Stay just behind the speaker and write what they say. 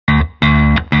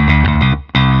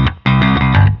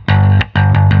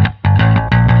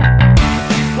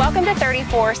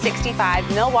465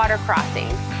 Millwater Crossing.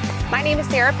 My name is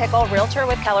Sarah Pickell, Realtor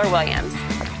with Keller Williams.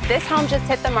 This home just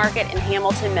hit the market in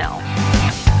Hamilton Mill.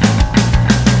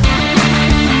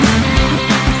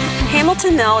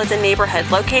 Hamilton Mill is a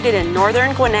neighborhood located in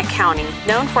northern Gwinnett County,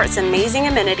 known for its amazing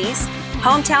amenities,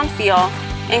 hometown feel,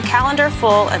 and calendar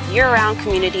full of year-round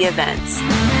community events.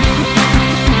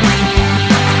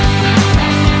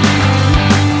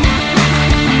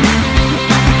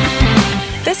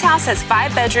 This house has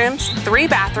 5 bedrooms, 3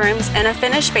 bathrooms, and a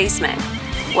finished basement.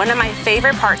 One of my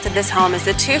favorite parts of this home is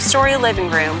the 2-story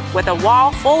living room with a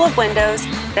wall full of windows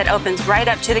that opens right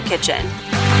up to the kitchen.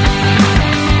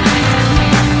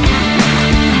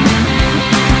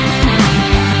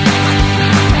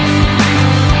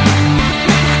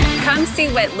 Come see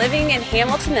what living in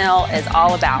Hamilton Mill is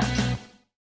all about.